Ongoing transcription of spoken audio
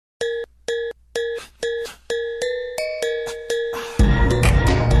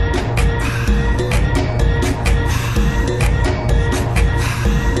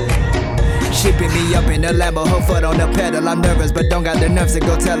Lambo, her foot on the pedal. I'm nervous, but don't got the nerves to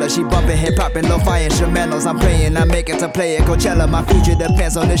go tell her. She bumping hip-hop and lo-fi instrumentals. I'm praying I make it to play at Coachella. My future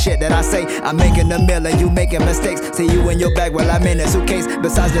depends on the shit that I say. I'm making a million, you making mistakes. See you in your bag while I'm in a suitcase.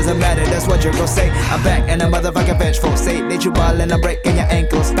 Besides, doesn't matter, that's what you're gonna say. I'm back and a motherfucking vengeful. Say that you ballin', I'm breaking your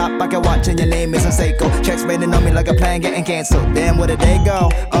ankle. Stop, I can watch and your name isn't Seiko. Checks waiting on me like a plan getting canceled. Damn, where did they go?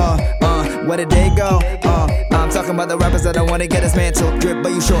 Where did they go? I'm talking about the rappers that don't wanna get dismantled. Drip,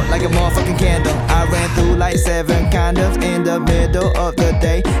 but you short like a motherfucking candle. I ran through like 7 condoms in the middle of the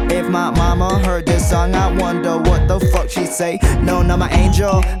day. If my mama heard this song, I wonder what the fuck she'd say. No, not my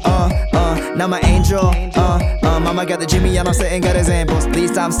angel, not my angel, mama got the Jimmy and I'm sitting got examples.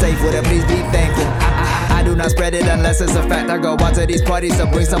 Please, I'm safe with it, please be thankful. I do not spread it unless it's a fact. I go out to these parties to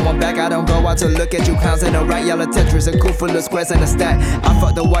bring someone back. I don't go out to look at you clowns in a right yellow Tetris, a cool full of squares and a stack. I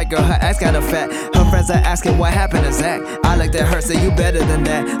fucked the white girl, her ass kinda fat. Her friends are asking what happened to Zach. I looked at her, say you better than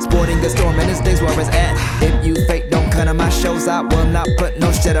that. Sporting a storm and this thing's where it's at. If you fake, don't come to my shows. I will not put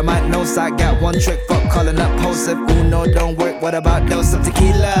no shit on my nose. I got one trick for calling up hosts. If Uno don't work, what about those? Some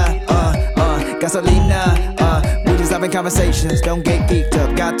tequila, gasolina, we just having conversations, don't get geeked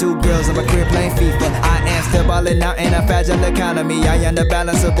up. Got 2 girls in my crib playing FIFA. I am still ballin' out in a fragile economy. I am the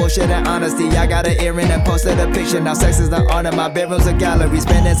balance of bullshit and honesty. I got an earring and posted a picture. Now sex is the art of my bedroom's a gallery.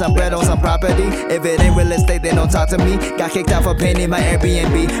 Spending some bread on some property. If it ain't real estate, then don't talk to me. Got kicked out for painting my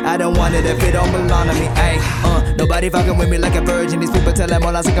Airbnb. I don't want it if it don't belong to me. Ayy, nobody fucking with me like a virgin. These people tell them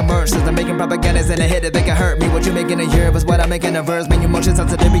all I like a merch. Since I'm making propagandas in the head that they can hurt me. What you making a year was what I'm making a verse. Man, your motion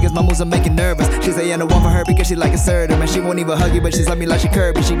sensitive because my moves are making nervous. She say I'm the one for her because she like assertive. And she won't even hug you, but she's love me like she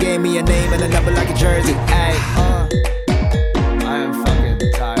Kirby. She gave me a name and a number like a jersey. Ayy, I am fucking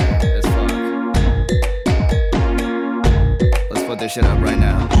tired as fuck. Let's put this shit up right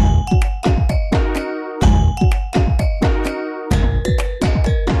now.